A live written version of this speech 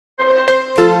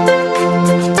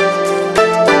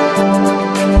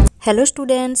Hello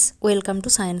students, welcome to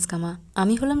science gamma.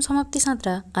 আমি হলাম সমাপ্তি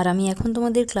সাঁতরা আর আমি এখন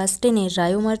তোমাদের ক্লাস 10-এর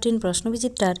রায়ো মার্টিন প্রশ্ন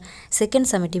বিচিত্রার সেকেন্ড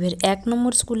সামেটিভের 1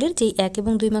 নম্বর স্কুলের যেই 1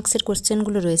 এবং 2 মার্কসের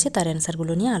কোশ্চেনগুলো রয়েছে তার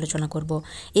অ্যান্সারগুলো নিয়ে আলোচনা করব।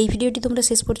 এই ভিডিওটি তোমরা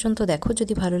শেষ পর্যন্ত দেখো।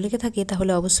 যদি ভালো লেগে থাকে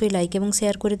তাহলে অবশ্যই লাইক এবং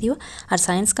শেয়ার করে দিও। আর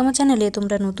সায়েন্স গামা চ্যানেলে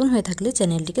তোমরা নতুন হয়ে থাকলে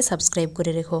চ্যানেলটিকে সাবস্ক্রাইব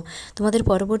করে রেখো। তোমাদের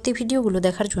পরবর্তী ভিডিওগুলো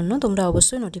দেখার জন্য তোমরা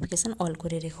অবশ্যই নোটিফিকেশান অল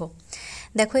করে রেখো।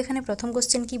 দেখো এখানে প্রথম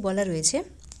কোশ্চেন কি বলা রয়েছে।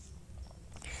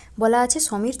 বলা আছে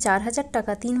সমীর 4,000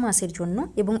 টাকা 3 মাসের জন্য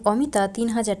এবং অমিতা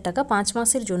 3,000 টাকা 5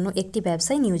 মাসের জন্য একটি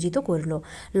ব্যবসায় নিয়োজিত করলো।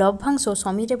 লভ্যাংশ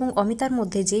সমীর এবং অমিতার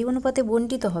মধ্যে যেই অনুপাতে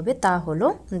বণ্টিত হবে তা হলো,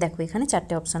 দেখো এখানে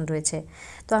 4টে অপশান রয়েছে।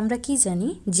 তো আমরা কি জানি,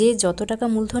 যে যত টাকা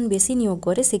মূলধন বেশি নিয়োগ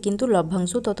করে সে কিন্তু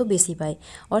লভ্যাংশ তত বেশি পায়।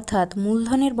 অর্থাৎ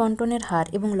মূলধনের বণ্টনের হার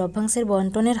এবং লভ্যাংশের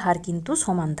বণ্টনের হার কিন্তু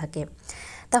সমান থাকে।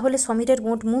 তাহলে সমীরের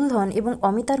মোট মূলধন এবং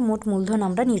অমিতার মোট মূলধন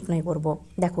আমরা নির্ণয় করব।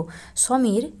 দেখো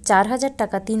সমীর 4,000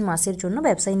 টাকা 3 মাসের জন্য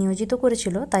ব্যবসায় নিয়োজিত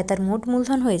করেছিল, তাই তার মোট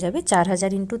মূলধন হয়ে যাবে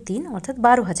 4,000 × 3 অর্থাৎ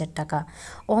 12,000 টাকা।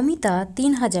 অমিতা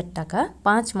 3,000 টাকা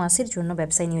 5 মাসের জন্য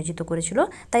ব্যবসায় নিয়োজিত করেছিল,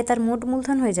 তাই তার মোট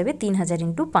মূলধন হয়ে যাবে 3,000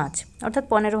 × 5 অর্থাৎ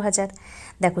 15,000।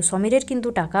 দেখো সমীরের কিন্তু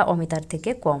টাকা অমিতার থেকে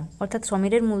কম, অর্থাৎ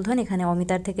সমীরের মূলধন এখানে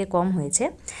অমিতার থেকে কম হয়েছে।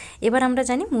 এবার আমরা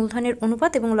জানি মূলধনের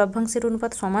অনুপাত এবং লভ্যাংশের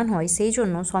অনুপাত সমান হয়, সেই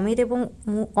জন্য সমীর এবং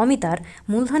অমিতার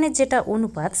মূলধনের যেটা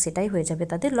অনুপাত সেটাই হয়ে যাবে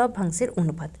তাদের লভ্যাংশের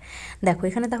অনুপাত। দেখো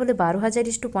এখানে তাহলে 12,000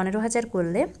 × 15,000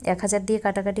 করলে 1,000 দিয়ে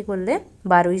কাটাকাটি করলে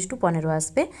 12:15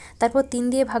 আসবে। তারপর 3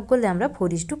 দিয়ে ভাগ করলে আমরা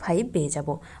 4:5 পেয়ে যাব।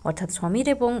 অর্থাৎ সমীর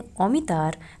এবং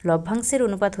অমিতার লভ্যাংশের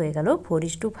অনুপাত হয়ে গেল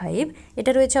 4:5।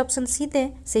 এটা রয়েছে অপশান সিতে,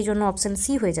 সেই জন্য অপশান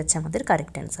সি হয়ে যাচ্ছে আমাদের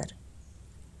কারেক্ট অ্যান্সার।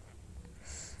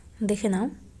 দেখে নাও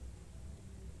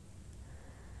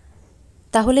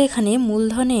তাহলে এখানে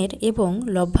মূলধনের এবং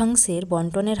লভ্যাংশের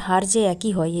বণ্টনের হার যে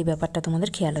একই হয় এই ব্যাপারটা তোমাদের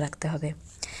খেয়াল রাখতে হবে।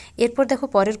 এরপর দেখো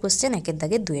পরের কোশ্চেন 1-এর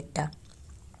দাগের 2-এরটা।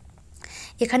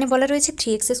 এখানে বলা রয়েছে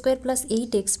 3x² +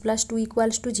 8x + 2 =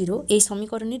 0 এই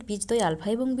সমীকরণের বীজদ্বয় আলফা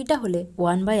এবং বিটা হলে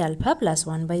 1/α +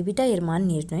 1/β এর মান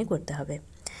নির্ণয় করতে হবে।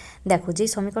 দেখো যেই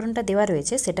সমীকরণটা দেওয়া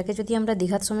রয়েছে সেটাকে যদি আমরা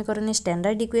দ্বিঘাত সমীকরণের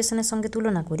স্ট্যান্ডার্ড ইকুয়েশনের সঙ্গে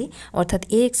তুলনা করি, অর্থাৎ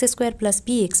ax² +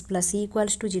 bx + c =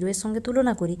 0 এর সঙ্গে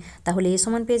তুলনা করি, তাহলে a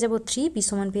সমান পেয়ে যাব 3, b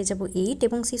সমান পেয়ে যাব 8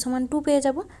 এবং c সমান 2 পেয়ে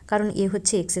যাব। কারণ a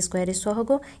হচ্ছে x² এর সহগ,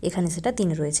 এখানে সেটা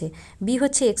 3 রয়েছে, b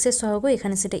হচ্ছে x এর সহগ,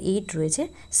 এখানে সেটা 8 রয়েছে,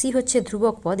 c হচ্ছে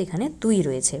ধ্রুবক পদ, এখানে 2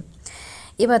 রয়েছে।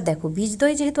 এবার দেখো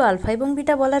বীজদ্বয় যেহেতু আলফা এবং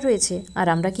বিটা বলা রয়েছে, আর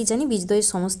আমরা কি জানি বীজদ্বয়ের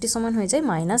সমষ্টি সমান হয়ে যায়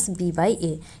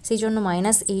 -b/a, সেই জন্য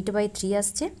 -8/3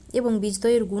 আসছে, এবং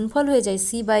বীজদ্বয়ের গুণফল হয়ে যায়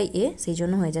c/a, সেই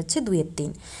জন্য হয়ে যাচ্ছে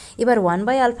 2/3। এবার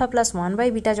 1/α +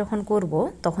 1/β যখন করব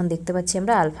তখন দেখতে পাচ্ছি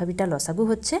আমরা আলফা বিটা লসাগু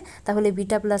হচ্ছে, তাহলে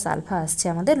বিটা প্লাস আলফা আসছে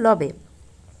আমাদের লবে।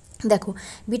 দেখো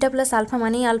বিটা প্লাস আলফা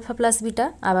মানেই আলফা প্লাস বিটা,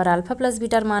 আবার আলফা প্লাস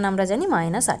বিটার মান আমরা জানি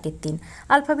 -8/3,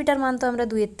 আলফা বিটার মান তো আমরা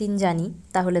 2/3 জানি।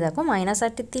 তাহলে দেখো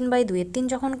 -8/3/2/3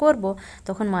 যখন করব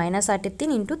তখন -8/3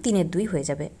 × 3/2 হয়ে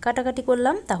যাবে, কাটাকাটি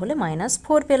করলাম তাহলে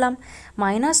 -4 পেলাম।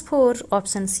 -4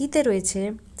 অপশান সিতে রয়েছে,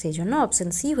 সেই জন্য অপশান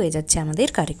সি হয়ে যাচ্ছে আমাদের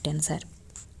কারেক্ট অ্যান্সার।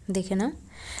 দেখে নাও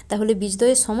তাহলে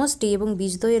বীজদ্বয়ের সমষ্টি এবং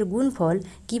বীজদ্বয়ের গুণফল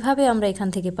কিভাবে আমরা এখান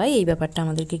থেকে পাই এই ব্যাপারটা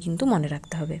আমাদেরকে কিন্তু মনে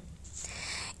রাখতে হবে।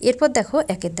 এরপর দেখো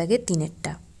 1-এর দাগের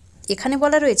 3-এরটা। এখানে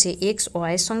বলা রয়েছে x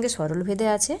y-এর সঙ্গে সরলভেদে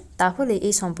আছে, তাহলে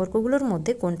এই সম্পর্কগুলোর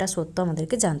মধ্যে কোনটা সত্য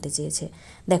আমাদেরকে জানতে চেয়েছে।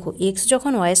 দেখো x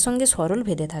যখন y-এর সঙ্গে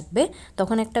সরলভেদে থাকবে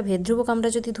তখন একটা ভেদধ্রুবক আমরা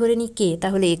যদি ধরে নিই k,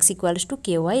 তাহলে x =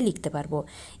 ky লিখতে পারবো।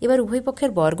 এবার উভয়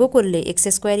পক্ষের বর্গ করলে x²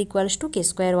 = k²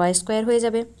 y² হয়ে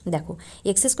যাবে। দেখো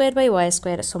x² /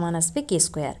 y² সমান আসবে k²।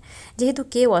 যেহেতু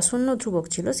k অশূন্য ধ্রুবক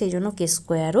ছিল সেই জন্য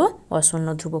k²ও অশূন্য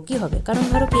ধ্রুবকই হবে, কারণ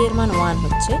ধরো k এর মান 1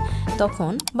 হচ্ছে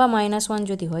তখন, বা -1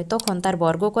 যদি হয় তখন তার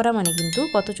বর্গ করা মানে কিন্তু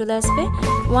কত চলে আসবে,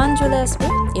 1 চলে আসবে।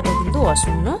 এটা কিন্তু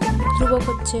অশূন্য ধ্রুবক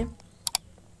হচ্ছে।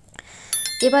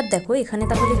 এবার দেখো এখানে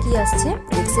তাহলে কি আসছে,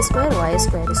 x² y² এর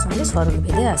সঙ্গে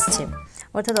সরলভেদে আসছে,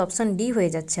 অর্থাৎ অপশান ডি হয়ে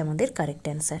যাচ্ছে আমাদের কারেক্ট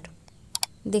অ্যান্সার।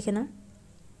 দেখে নাও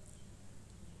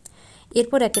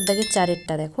এরপর 1-এর দাগের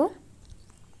 4-এরটা দেখো।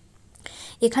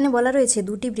 এখানে বলা রয়েছে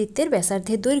দুটি বৃত্তের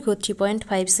ব্যাসার্ধের দৈর্ঘ্য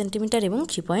 3.5 সেন্টিমিটার এবং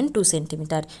 3.2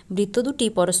 সেন্টিমিটার। বৃত্ত দুটি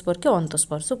পরস্পরকে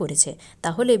অন্তঃস্পর্শ করেছে,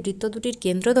 তাহলে বৃত্ত দুটির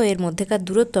কেন্দ্রদ্বয়ের মধ্যেকার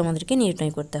দূরত্ব আমাদেরকে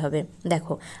নির্ণয় করতে হবে।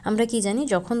 দেখো আমরা কি জানি,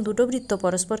 যখন দুটো বৃত্ত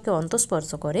পরস্পরকে অন্তঃস্পর্শ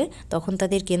করে তখন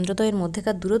তাদের কেন্দ্রদ্বয়ের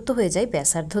মধ্যেকার দূরত্ব হয়ে যায়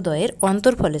ব্যাসার্ধদ্বয়ের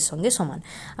অন্তর্ফলের সঙ্গে সমান,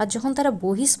 আর যখন তারা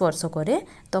বহিঃস্পর্শ করে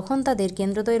তখন তাদের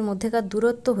কেন্দ্রদ্বয়ের মধ্যেকার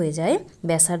দূরত্ব হয়ে যায়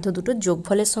ব্যাসার্ধ দুটোর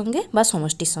যোগফলের সঙ্গে বা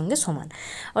সমষ্টির সঙ্গে সমান।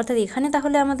 অর্থাৎ এখানে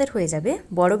তাহলে আমাদের হয়ে যাবে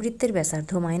বড় বৃত্তের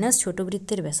ব্যাসার্ধ মাইনাস ছোট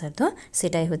বৃত্তের ব্যাসার্ধ,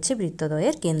 সেটাই হচ্ছে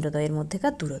বৃত্তদ্বয়ের কেন্দ্রদ্বয়ের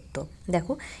মধ্যেকার দূরত্ব।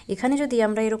 দেখো এখানে যদি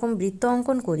আমরা এরকম বৃত্ত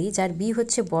অঙ্কন করি যার বি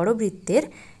হচ্ছে বড় বৃত্তের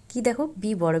কি দেখো,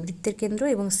 বি বড় বৃত্তের কেন্দ্র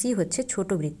এবং সি হচ্ছে ছোট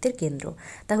বৃত্তের কেন্দ্র।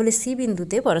 তাহলে সি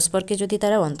বিন্দুতে পরস্পরকে যদি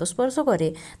তারা অন্তঃস্পর্শ করে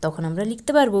তখন আমরা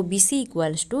লিখতে পারবো BC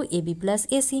equals to AB plus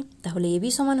AC. তাহলে এবি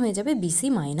সমান হয়ে যাবে বিসি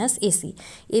মাইনাস এসি।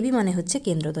 এবি মানে হচ্ছে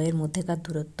কেন্দ্রদ্বয়ের মধ্যেকার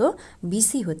দূরত্ব,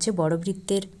 বিসি হচ্ছে বড়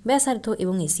বৃত্তের ব্যাসার্ধ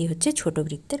এবং এসি হচ্ছে ছোট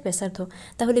বৃত্তের ব্যাসার্ধ।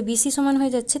 তাহলে বিসি সমান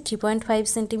হয়ে যাচ্ছে 3.5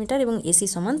 সেন্টিমিটার এবং এসি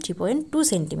সমান 3.2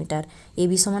 সেন্টিমিটার।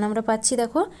 এবি সমান আমরা পাচ্ছি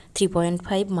দেখো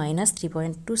 3.5 মাইনাস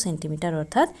 3.2 সেন্টিমিটার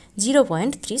অর্থাৎ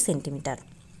 0.3 সেন্টিমিটার।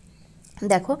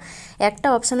 দেখো একটা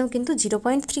অপশানেও কিন্তু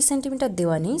 0.3 সেন্টিমিটার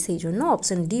দেওয়া নেই, সেই জন্য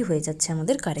অপশান ডি হয়ে যাচ্ছে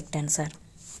আমাদের কারেক্ট অ্যান্সার।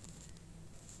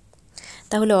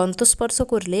 তাহলে অন্তঃস্পর্শ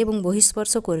করলে এবং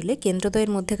বহিঃস্পর্শ করলে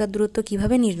কেন্দ্রদ্বয়ের মধ্যেকার দূরত্ব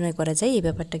কিভাবে নির্ণয় করা যায় এই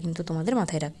ব্যাপারটা কিন্তু তোমাদের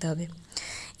মাথায় রাখতে হবে।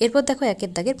 এরপর দেখো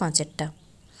 1 দাগের 5-এরটা।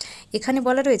 এখানে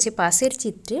বলা রয়েছে পাশের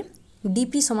চিত্রে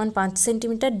ডিপি সমান 5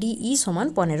 সেন্টিমিটার, ডিই সমান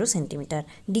 15 সেন্টিমিটার,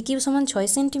 ডিকিউ সমান 6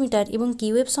 সেন্টিমিটার এবং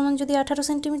কিউএফ সমান যদি 18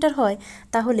 সেন্টিমিটার হয়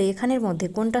তাহলে এখানের মধ্যে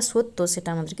কোনটা সত্য সেটা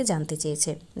আমাদেরকে জানতে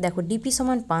চেয়েছে। দেখো ডিপি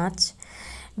সমান 5,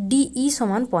 ডিই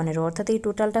সমান 15 অর্থাৎ এই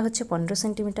টোটালটা হচ্ছে 15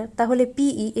 সেন্টিমিটার। তাহলে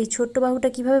পিই এই ছোট্ট বাহুটা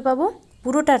কিভাবে পাবো?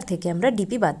 পুরোটার থেকে আমরা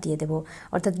ডিপি বাদ দিয়ে দেবো,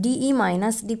 অর্থাৎ ডিই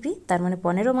মাইনাস ডিপি, তার মানে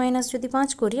 15 মাইনাস যদি 5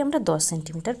 করি আমরা 10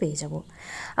 সেন্টিমিটার পেয়ে যাব।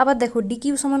 আবার দেখো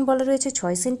ডিকিউ সমান বলা রয়েছে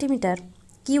 6 সেন্টিমিটার,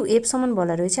 কিউ এফ সমান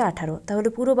বলা রয়েছে 18। তাহলে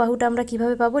পুরো বাহুটা আমরা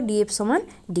কিভাবে পাবো? ডিএফ সমান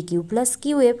ডিকিউ প্লাস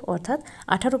কিউ এফ অর্থাৎ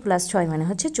 18 প্লাস 6 মানে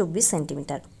হচ্ছে 24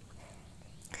 সেন্টিমিটার।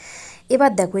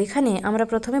 এবার দেখো এখানে আমরা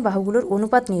প্রথমে বাহুগুলোর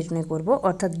অনুপাত নির্ণয় করব,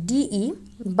 অর্থাৎ ডিই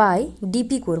বাই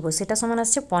ডিপি করব, সেটা সমান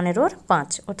আসছে 15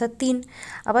 5 অর্থাৎ 3।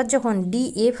 আবার যখন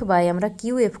ডিএফ বাই আমরা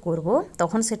কিউএফ করব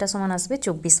তখন সেটা সমান আসবে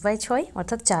 24/6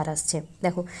 অর্থাৎ 4 আসছে।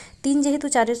 দেখো 3 যেহেতু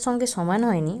 4-এর সঙ্গে সমান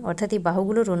হয়নি অর্থাৎ এই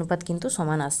বাহুগুলোর অনুপাত কিন্তু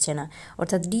সমান আসছে না,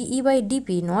 অর্থাৎ DE by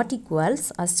DP not equals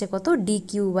আসছে কত?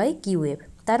 DQ by QF.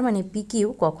 তার মানে পিকিউ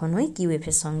কখনোই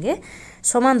কিউএফের সঙ্গে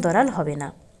সমান্তরাল হবে না।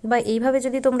 বা এইভাবে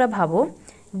যদি তোমরা ভাবো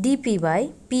ডিপি বাই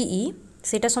পিই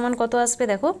সেটা সমান কত আসবে?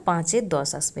 দেখো 5-এর 10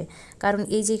 আসবে, কারণ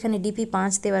এই যে এখানে ডিপি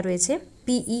 5 দেওয়া রয়েছে,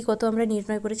 পিই কত আমরা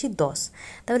নির্ণয় করেছি 10,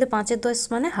 তাহলে 5-এর 10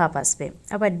 মানে হাফ আসবে।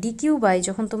 আবার ডিকিউ বাই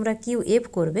যখন তোমরা কিউ এফ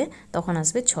করবে তখন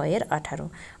আসবে 6-এর 18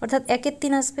 অর্থাৎ 1-এর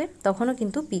 3 আসবে, তখনও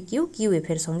কিন্তু পিকিউ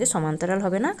কিউএফের সঙ্গে সমান্তরাল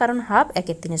হবে না, কারণ হাফ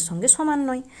 1-এর 3-এর সঙ্গে সমান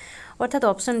নয়। অর্থাৎ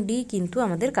অপশান ডি কিন্তু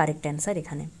আমাদের কারেক্ট অ্যান্সার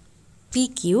এখানে।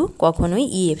 পিকিউ কখনোই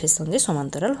ইএফের সঙ্গে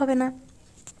সমান্তরাল হবে না।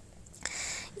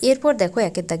 এরপর দেখো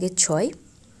 1 দাগের 6,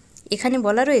 এখানে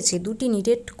বলা রয়েছে দুটি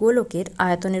নিরেট গোলকের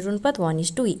আয়তনের অনুপাত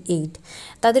 1:8,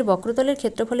 তাদের বক্রতলের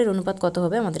ক্ষেত্রফলের অনুপাত কত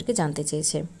হবে আমাদেরকে জানতে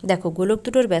চেয়েছে। দেখো গোলক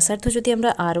দুটোর ব্যাসার্ধ যদি আমরা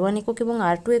R1 একক এবং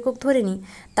R2 একক ধরে নিই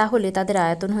তাহলে তাদের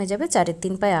আয়তন হয়ে যাবে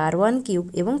 4/3 পাই R1 কিউব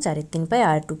এবং 4/3 পাই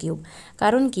R2 কিউব।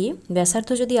 কারণ কি ব্যাসার্ধ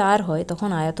যদি R হয় তখন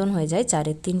আয়তন হয়ে যায়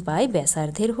 4/3 পাই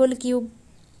ব্যাসার্ধের হোল কিউব।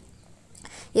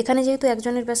 এখানে যেহেতু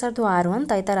একজনের ব্যাসার্ধ R1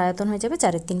 তাই তার আয়তন হয়ে যাবে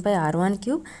 4/3 পাই R1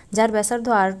 কিউব, যার ব্যাসার্ধ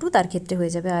R2 তার ক্ষেত্রে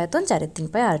হয়ে যাবে আয়তন 4/3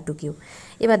 পাই R2 কিউব।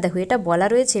 এবার দেখো এটা বলা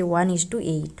রয়েছে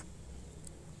 1:8,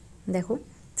 দেখো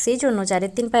সেই জন্য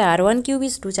 4/3 পাই R1 cube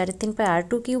is to 4/3 pi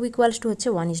R2 cube equals to হচ্ছে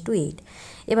 1:8।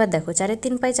 এবার দেখো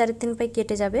 4/3 পাই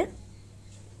কেটে যাবে,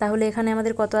 তাহলে এখানে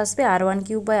আমাদের কত আসবে? R1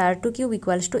 cube by R2 cube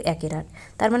equals to 1/8,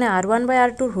 তার মানে R1 by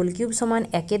R2 whole cube সমান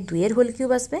 1/2 হোল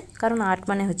কিউব আসবে, কারণ 8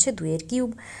 মানে হচ্ছে 2 কিউব।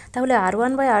 তাহলে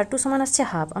R1 বাই R2 সমান আসছে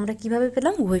হাফ। আমরা কিভাবে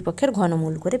পেলাম? উভয় পক্ষের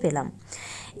ঘনমূল করে পেলাম।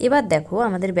 এবার দেখো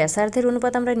আমাদের ব্যাসার্ধের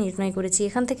অনুপাত আমরা নির্ণয় করেছি,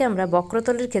 এখান থেকে আমরা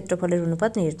বক্রতলের ক্ষেত্রফলের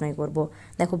অনুপাত নির্ণয় করব।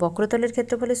 দেখো বক্রতলের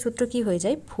ক্ষেত্রফলের সূত্র কি হয়ে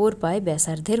যায়? 4 পাই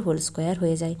ব্যাসার্ধের হোল স্কোয়ার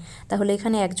হয়ে যায়। তাহলে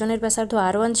এখানে একজনের ব্যাসার্ধ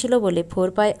R1 ছিল বলে 4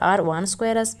 পাই R1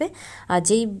 স্কোয়ার আসবে, আর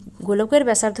যেই গোলকের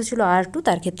ব্যাসার্ধ ছিল R2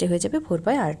 তার ক্ষেত্রে হয়ে যাবে 4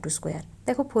 পাই R2 স্কোয়ার।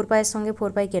 দেখো 4 পাইয়ের সঙ্গে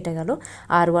 4 পাই কেটে গেল,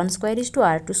 R1 square is to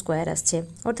R2 square আসছে,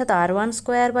 অর্থাৎ R1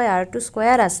 square by R2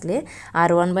 square আসলে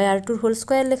R1 by R2 whole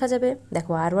square লেখা যাবে।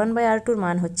 দেখো R1 বাই R2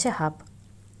 মান হচ্ছে হাফ,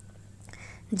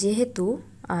 যেহেতু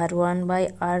R1 by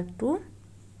R2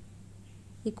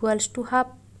 equals to half,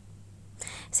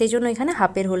 সেই জন্য এখানে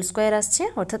হাফের হোল স্কোয়ার আসছে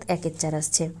অর্থাৎ 1/4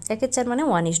 আসছে। 1/4 মানে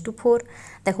 1:4।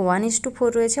 দেখো 1:4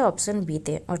 রয়েছে অপশন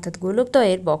বিতে, অর্থাৎ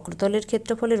গোলকদ্বয়ের বক্রতলের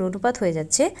ক্ষেত্রফলের অনুপাত হয়ে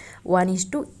যাচ্ছে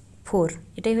 1:4।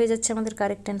 এটাই হয়ে যাচ্ছে আমাদের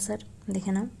কারেক্ট অ্যান্সার।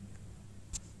 দেখে নাও।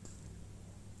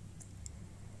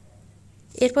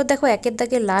 এরপর দেখো 1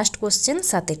 দাগের লাস্ট কোশ্চেন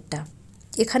 7-টা।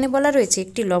 এখানে বলা রয়েছে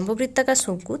একটি লম্ববৃত্তাকার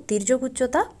শঙ্কু তির্যক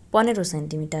উচ্চতা 15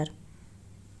 সেন্টিমিটার,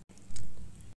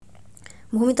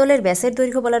 ভূমিতলের ব্যাসের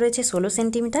দৈর্ঘ্য বলা রয়েছে 16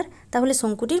 সেন্টিমিটার, তাহলে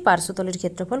শঙ্কুটির পার্শ্বতলের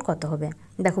ক্ষেত্রফল কত হবে?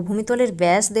 দেখো ভূমিতলের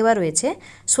ব্যাস দেওয়া রয়েছে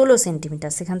 16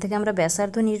 সেন্টিমিটার, সেখান থেকে আমরা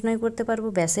ব্যাসার্ধ নির্ণয় করতে পারবো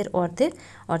ব্যাসের অর্ধেক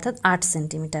অর্থাৎ 8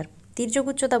 সেন্টিমিটার। তির্যক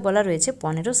উচ্চতা বলা রয়েছে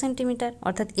 15 সেন্টিমিটার,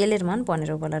 অর্থাৎ এল এর মান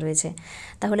 15 বলা রয়েছে।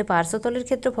 তাহলে পার্শ্বতলের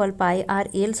ক্ষেত্রফল পাই আর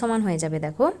এল সমান হয়ে যাবে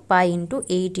দেখো পাই ইন্টু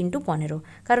 8 ইন্টু 15,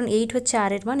 কারণ 8 হচ্ছে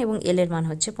আর এর মান এবং এল এর মান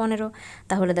হচ্ছে 15।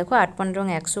 তাহলে দেখো 8 15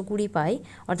 120 পাই,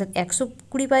 অর্থাৎ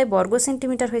 120 পাই বর্গ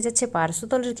সেন্টিমিটার হয়ে যাচ্ছে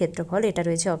পার্শ্বতলের ক্ষেত্রফল। এটা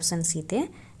রয়েছে অপশান সিতে,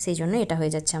 সেই জন্য এটা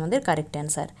হয়ে যাচ্ছে আমাদের কারেক্ট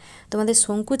অ্যান্সার। তোমাদের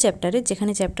শঙ্কু চ্যাপ্টারে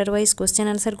যেখানে চ্যাপ্টার ওয়াইজ কোশ্চেন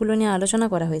অ্যান্সারগুলো নিয়ে আলোচনা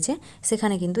করা হয়েছে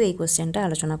সেখানে কিন্তু এই কোশ্চেনটা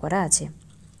আলোচনা করা আছে।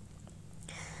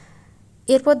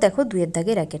 এরপর দেখো 2 এর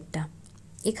দাগের র্যাকেটটা।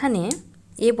 এখানে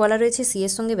এ বলা রয়েছে সি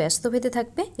এর সঙ্গে ব্যস্তভেদে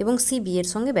থাকবে এবং সি বি এর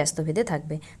সঙ্গে ব্যস্তভেদে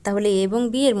থাকবে। তাহলে এ এবং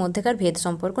বি এর মধ্যেকার ভেদ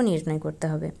সম্পর্ক নির্ণয় করতে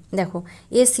হবে। দেখো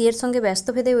এ সি এর সঙ্গে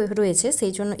ব্যস্তভেদে রয়েছে,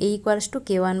 সেই জন্য এ ইকুয়ালস টু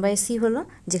k1/c হলো,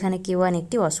 যেখানে k1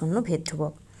 একটি অশূন্য ভেদ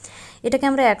ধ্রুবক। এটাকে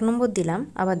আমরা 1 নম্বর দিলাম।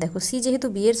 আবার দেখো সি যেহেতু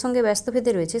বি এর সঙ্গে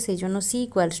ব্যস্তভেদে রয়েছে, সেই জন্য সি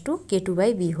ইকুয়ালস টু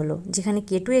k2/b হলো, যেখানে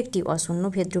k2 একটি অশূন্য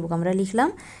ভেদ ধ্রুবক আমরা লিখলাম,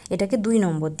 এটাকে 2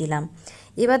 নম্বর দিলাম।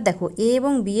 এবার দেখো এ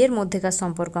এবং বি এর মধ্যেকার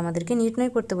সম্পর্ক আমাদেরকে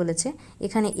নির্ণয় করতে বলেছে।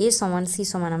 এখানে এ সমান সি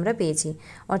সমান আমরা পেয়েছি,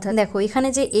 অর্থাৎ দেখো এখানে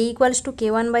যে এ ইকুয়ালস টু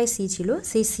k1/c ছিল,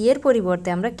 সেই সি এর পরিবর্তে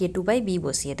আমরা k2/b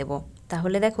বসিয়ে দেব।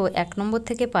 তাহলে দেখো 1 নম্বর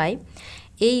থেকে পাই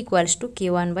এ ইকুয়ালস টু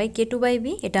k1/k2/b।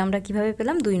 এটা আমরা কিভাবে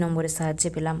পেলাম? 2 নম্বরের সাহায্যে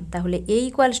পেলাম। তাহলে এ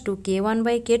equals to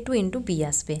k1/k2 into B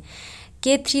আসবে।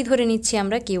 k3 ধরে নিচ্ছি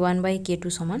আমরা k1/k2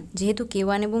 সমান, যেহেতু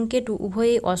k1 এবং k2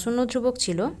 উভয়ে অশূন্য ধ্রুবক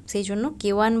ছিল, সেই জন্য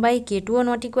k1/k2ও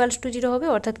নট ইকুয়ালস টু 0 হবে,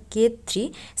 অর্থাৎ k3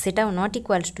 সেটাও নট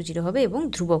ইকুয়ালস টু 0 হবে এবং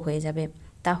ধ্রুবক হয়ে যাবে।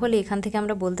 তাহলে এখান থেকে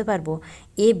আমরা বলতে পারবো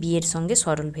এ বি এর সঙ্গে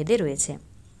সরল ভেদে রয়েছে।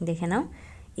 দেখে নাও,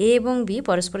 এ এবং বি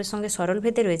পরস্পরের সঙ্গে সরল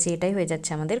ভেদে রয়েছে, এটাই হয়ে যাচ্ছে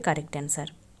আমাদের কারেক্ট অ্যান্সার।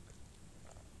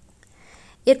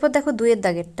 এরপর দেখো 2 এর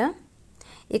দাগেরটা।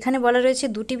 এখানে বলা রয়েছে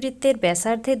দুটি বৃত্তের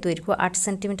ব্যাসার্ধের দৈর্ঘ্য 8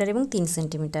 সেন্টিমিটার এবং 3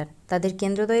 সেন্টিমিটার, তাদের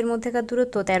কেন্দ্রদ্বয়ের মধ্যেকার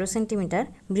দূরত্ব 13 সেন্টিমিটার।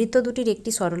 বৃত্ত দুটির একটি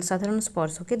সরল সাধারণ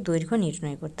স্পর্শকের দৈর্ঘ্য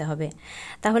নির্ণয় করতে হবে।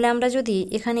 তাহলে আমরা যদি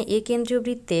এখানে এ কেন্দ্রীয়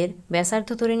বৃত্তের ব্যাসার্ধ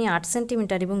ধরে নিই 8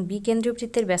 সেন্টিমিটার এবং বি কেন্দ্রীয়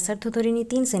বৃত্তের ব্যাসার্ধ ধরে নিই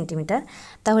 3 সেন্টিমিটার,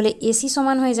 তাহলে এসি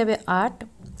সমান হয়ে যাবে 8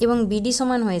 এবং বিডি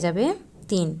সমান হয়ে যাবে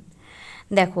 3।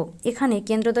 দেখো এখানে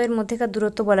কেন্দ্রদ্বয়ের মধ্যেকার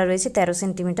দূরত্ব বলা রয়েছে 13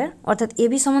 সেন্টিমিটার, অর্থাৎ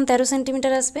এবি সমান 13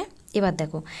 সেন্টিমিটার আসবে। এবার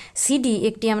দেখো সিডি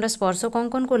একটি আমরা স্পর্শক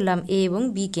অঙ্কন করলাম এ এবং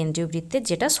বি কেন্দ্রীয় বৃত্তের,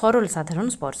 যেটা সরল সাধারণ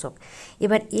স্পর্শক।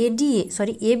 এবার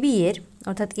এবি এর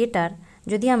অর্থাৎ এটার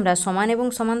যদি আমরা সমান এবং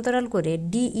সমান্তরাল করে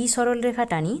ডিই সরল রেখা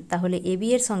টানি, তাহলে এবি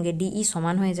এর সঙ্গে ডিই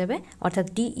সমান হয়ে যাবে, অর্থাৎ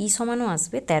ডিই সমানও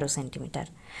আসবে 13 সেন্টিমিটার।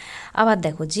 আবার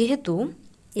দেখো যেহেতু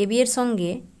এবি এর সঙ্গে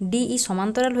ডিই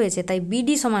সমান্তরাল হয়েছে, তাই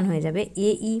বিডি সমান হয়ে যাবে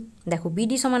এই। দেখো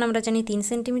বিডি সমান আমরা জানি 3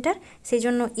 সেন্টিমিটার, সেই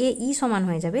জন্য এই সমান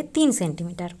হয়ে যাবে 3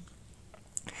 সেন্টিমিটার।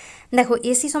 দেখো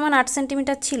এসি সমান 8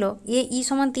 সেন্টিমিটার ছিল, এই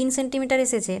সমান 3 সেন্টিমিটার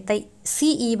এসেছে, তাই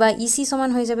সিই বা ইসি সমান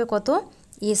হয়ে যাবে কত?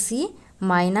 এসি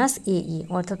মাইনাস এই,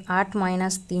 অর্থাৎ 8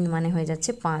 মাইনাস 3 মানে হয়ে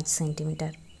যাচ্ছে 5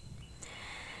 সেন্টিমিটার।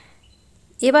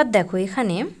 এবার দেখো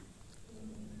এখানে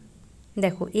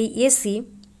দেখো এই এসি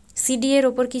সিডি এর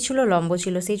ওপর কি ছিল? লম্ব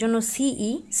ছিল, সেই জন্য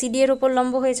সিই সিডি এর ওপর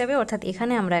লম্ব হয়ে যাবে, অর্থাৎ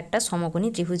এখানে আমরা একটা সমকোণী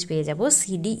ত্রিভুজ পেয়ে যাব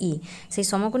সিডিই। সেই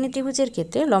সমকোণী ত্রিভুজের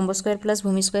ক্ষেত্রে লম্ব স্কোয়ার প্লাস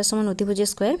ভূমি স্কোয়ার সমান অতিভুজের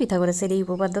স্কোয়ার, পিথাগোরাসের এই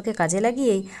উপপাদ্যকে কাজে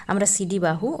লাগিয়েই আমরা সিডি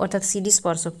বাহু অর্থাৎ সিডি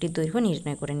স্পর্শকটির দৈর্ঘ্য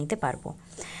নির্ণয় করে নিতে পারবো।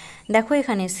 দেখো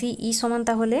এখানে সিই সমান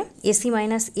তাহলে এসি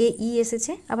মাইনাস এই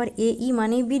এসেছে, আবার এই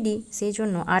মানেই বিডি, সেই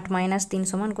জন্য 8 মাইনাস 3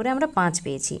 সমান করে আমরা 5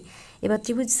 পেয়েছি। এবার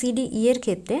ত্রিভুজ সিডিই এর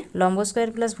ক্ষেত্রে লম্ব স্কোয়ার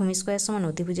প্লাস ভূমি স্কোয়ার সমান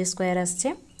অতিভুজের স্কোয়ার আসছে,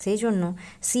 সেই জন্য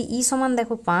সিই সমান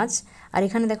দেখো 5 আর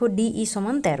এখানে দেখো ডিই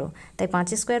সমান 13, তাই 5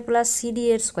 স্কোয়ার প্লাস সিডি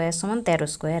এর স্কোয়ার সমান 13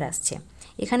 স্কোয়ার আসছে।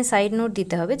 এখানে সাইড নোট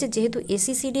দিতে হবে যে যেহেতু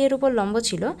এসি সিডি এর উপর লম্ব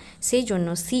ছিল, সেই জন্য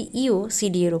সিইও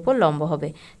সিডি এর উপর লম্ব হবে,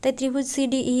 তাই ত্রিভুজ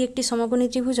সিডিই একটি সমকোণী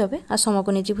ত্রিভুজ হবে। আর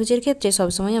সমকোণী ত্রিভুজের ক্ষেত্রে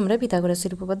সবসময় আমরা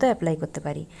পিথাগোরাসের উপপাদ্য অ্যাপ্লাই করতে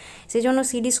পারি, সেই জন্য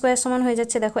সিডি স্কোয়ার সমান হয়ে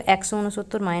যাচ্ছে দেখো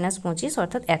 169 মাইনাস 25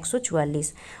 অর্থাৎ 144।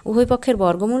 উভয় পক্ষের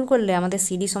বর্গমূল করলে আমাদের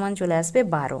সিডি সমান চলে আসবে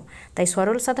 12, তাই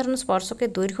সরল সাধারণ স্পর্শকের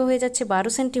দৈর্ঘ্য হয়ে যাচ্ছে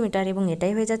 12 সেন্টিমিটার এবং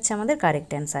এটাই হয়ে যাচ্ছে আমাদের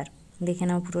কারেক্ট অ্যান্সার। দেখে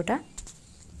নাও পুরোটা।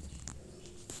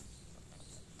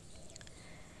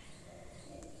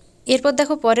 এরপর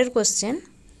দেখো পরের কোশ্চেন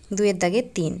 2 এর দাগে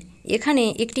 3। এখানে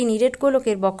একটি নিরেট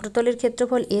গোলকের বক্রতলের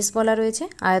ক্ষেত্রফল এস বলা রয়েছে,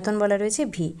 আয়তন বলা রয়েছে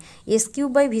V. S cube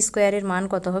by V স্কোয়ারের মান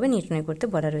কত হবে নির্ণয় করতে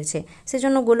বলা রয়েছে।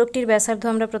 সেজন্য গোলকটির ব্যাসার্ধ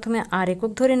আমরা প্রথমে আর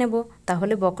একক ধরে নেব,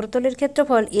 তাহলে বক্রতলের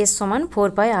ক্ষেত্রফল এস সমান 4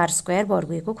 পাই আর স্কোয়ার বর্গ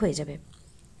একক হয়ে যাবে।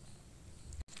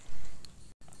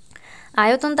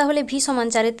 আয়তন তাহলে ভি সমান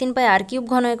 4/3 পাই আর কিউব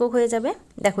ঘন একক হয়ে যাবে।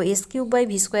 দেখো S cube by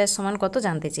V square সমান কত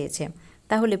জানতে চেয়েছে,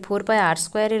 তাহলে 4 পাই আর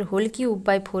স্কোয়ারের হোল কিউব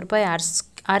বাই 4 পাই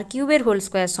আর কিউবের হোল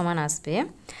স্কোয়ার সমান আসবে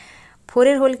 4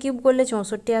 এর হোল কিউব করলে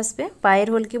 64 আসবে, পায়ের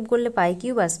হোল কিউব করলে পাই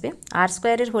কিউব আসবে, আর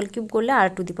স্কোয়ারের হোল কিউব করলে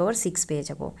r⁻6 পেয়ে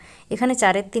যাব। এখানে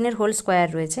 4 এর 3 এর হোল স্কোয়ার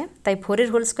রয়েছে, তাই 4 এর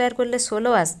হোল স্কোয়ার করলে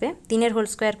 16 আসবে, 3 এর হোল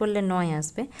স্কোয়ার করলে 9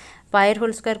 আসবে, পায়ের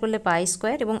হোল স্কোয়ার করলে পাই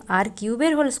স্কোয়ার এবং আর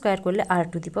কিউবের হোল স্কোয়ার করলে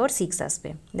r⁻6 আসবে।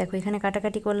 দেখো এখানে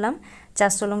কাটাকাটি করলাম,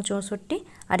 4 × 64,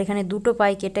 আর এখানে দুটো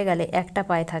পাই কেটে গেলে একটা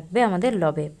পাই থাকবে আমাদের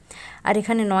লবে, আর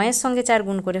এখানে 9 এর সঙ্গে 4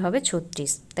 গুণ করে হবে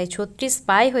 36, তাই 36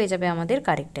 পাই হয়ে যাবে আমাদের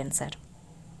কারেক্ট অ্যান্সার।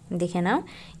 দেখে নাও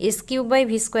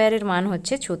s³/v² এর মান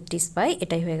হচ্ছে 36 পাই,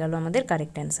 এটাই হয়ে গেল আমাদের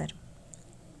কারেক্ট অ্যান্সার।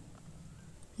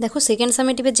 দেখো সেকেন্ড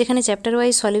সামেটিভের যেখানে চ্যাপ্টার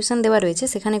ওয়াইজ সলিউশন দেওয়া রয়েছে,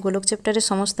 সেখানে গোলক চ্যাপ্টারের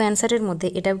সমস্ত অ্যান্সারের মধ্যে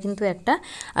এটাও কিন্তু একটা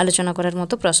আলোচনা করার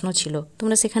মতো প্রশ্ন ছিল।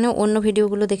 তোমরা সেখানে অন্য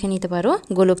ভিডিওগুলো দেখে নিতে পারো,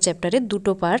 গোলক চ্যাপ্টারের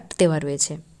দুটো পার্ট দেওয়া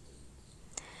রয়েছে।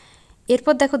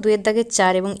 এরপর দেখো 2 এর দাগের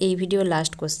 4 এবং এই ভিডিওর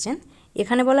লাস্ট কোশ্চেন।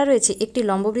 এখানে বলা রয়েছে একটি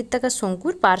লম্ববৃত্তাকার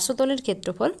শঙ্কুর পার্শ্বতলের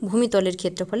ক্ষেত্রফল ভূমিতলের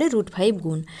ক্ষেত্রফলের √5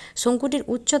 গুণ। শঙ্কুটির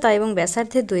উচ্চতা এবং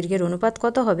ব্যাসার্ধের দৈর্ঘ্যের অনুপাত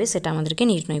কত হবে সেটা আমাদেরকে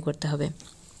নির্ণয় করতে হবে।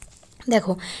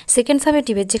 দেখো সেকেন্ড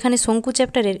সামেটিভের যেখানে শঙ্কু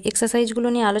চ্যাপ্টারের এক্সারসাইজগুলো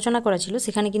নিয়ে আলোচনা করা ছিল,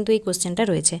 সেখানে কিন্তু এই কোশ্চেনটা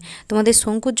রয়েছে। তোমাদের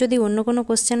শঙ্কুর যদি অন্য কোনো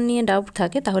কোশ্চেন নিয়ে ডাউট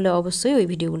থাকে তাহলে অবশ্যই ওই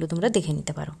ভিডিওগুলো তোমরা দেখে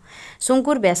নিতে পারো।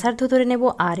 শঙ্কুর ব্যাসার্ধ ধরে নেব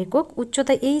r একক,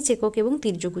 উচ্চতা h একক এবং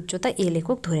তির্যক উচ্চতা l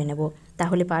একক ধরে নেব।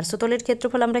 তাহলে পার্শ্বতলের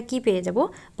ক্ষেত্রফল আমরা কি পেয়ে যাব?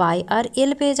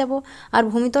 πr/l পেয়ে যাব, আর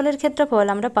ভূমিতলের ক্ষেত্রফল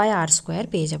আমরা πr²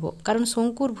 পেয়ে যাব, কারণ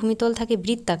শঙ্কুর ভূমিতল থাকে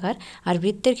বৃত্তাকার আর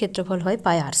বৃত্তের ক্ষেত্রফল হয়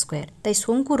πr², তাই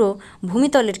শঙ্কুরও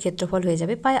ভূমিতলের ক্ষেত্রফল হয়ে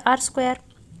যাবে πr²।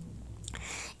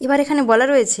 এবার এখানে বলা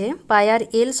রয়েছে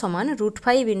πr/l সমান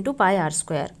 √5 ×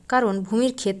 πr², কারণ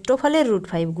ভূমির ক্ষেত্রফলের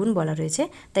 √5 গুণ বলা রয়েছে,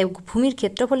 তাই ভূমির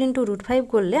ক্ষেত্রফল × √5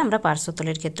 করলে আমরা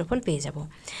পার্শ্বতলের ক্ষেত্রফল পেয়ে যাব।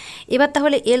 এবার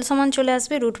তাহলে l সমান চলে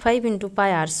আসবে √5 ×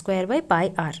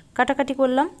 πr²/πr, কাটাকাটি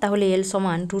করলাম, তাহলে l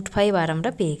সমান √5r আমরা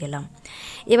পেয়ে গেলাম।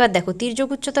 এবার দেখো তির্যক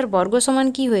উচ্চতার বর্গ সমান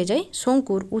কি হয়ে যায়?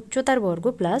 শঙ্কুর উচ্চতার বর্গ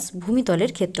প্লাস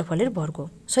ভূমিতলের ক্ষেত্রফলের বর্গ,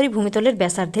 ভূমিতলের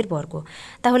ব্যাসার্ধের বর্গ।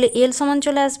 তাহলে l সমান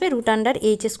চলে আসবে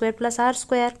 √h² +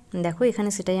 r²। দেখো এখানে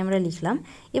সেটাই আমরা লিখলাম।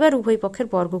 এবার উভয় পক্ষের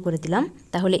বর্গ করে দিলাম,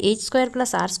 তাহলে h²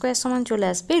 + r² সমান চলে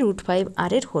আসবে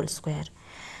 √5r এর হোল স্কোয়ার।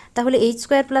 তাহলে h²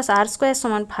 + r²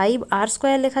 সমান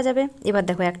 5r² লেখা যাবে। এবার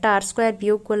দেখো একটা r²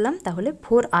 বিয়োগ করলাম, তাহলে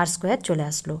 4r² চলে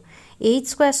আসলো।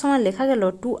 h² সমান লেখা গেল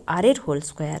 2r এর হোল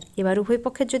স্কোয়ার। এবার উভয়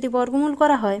পক্ষের যদি বর্গমূল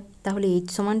করা হয় তাহলে h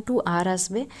সমান 2r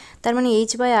আসবে, তার মানে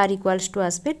h/r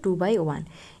আসবে 2/1।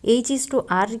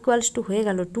 h/r হয়ে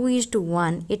গেল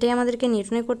 2:1। এটাই আমাদেরকে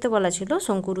নির্ণয় করতে বলা ছিল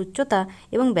শঙ্কুর উচ্চতা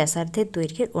এবং ব্যাসার্ধের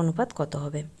দৈর্ঘ্যের অনুপাত কত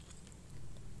হবে।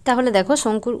 তাহলে দেখো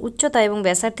শঙ্কুর উচ্চতা এবং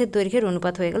ব্যাসার্ধের দৈর্ঘ্যের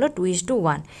অনুপাত হয়ে গেল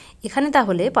 2:1। এখানে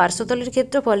তাহলে পার্শ্বতলের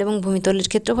ক্ষেত্রফল এবং ভূমিতলের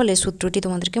ক্ষেত্রফলের সূত্রটি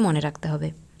তোমাদেরকে মনে রাখতে হবে।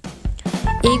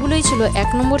 এইগুলোই ছিল 1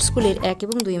 নম্বর স্কুলের 1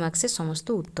 এবং 2 মার্কসের সমস্ত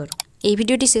উত্তর। এই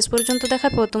ভিডিওটি শেষ পর্যন্ত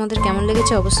দেখার পর তোমাদের কেমন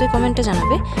লেগেছে অবশ্যই কমেন্টে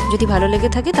জানাবে। যদি ভালো লেগে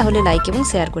থাকে তাহলে লাইক এবং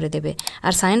শেয়ার করে দেবে।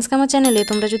 আর সায়েন্স গামা চ্যানেলে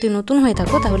তোমরা যদি নতুন হয়ে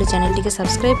থাকো তাহলে চ্যানেলটিকে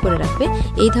সাবস্ক্রাইব করে রাখবে।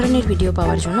 এই ধরনের ভিডিও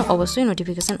পাওয়ার জন্য অবশ্যই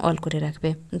নোটিফিকেশন অল করে রাখবে।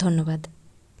 ধন্যবাদ।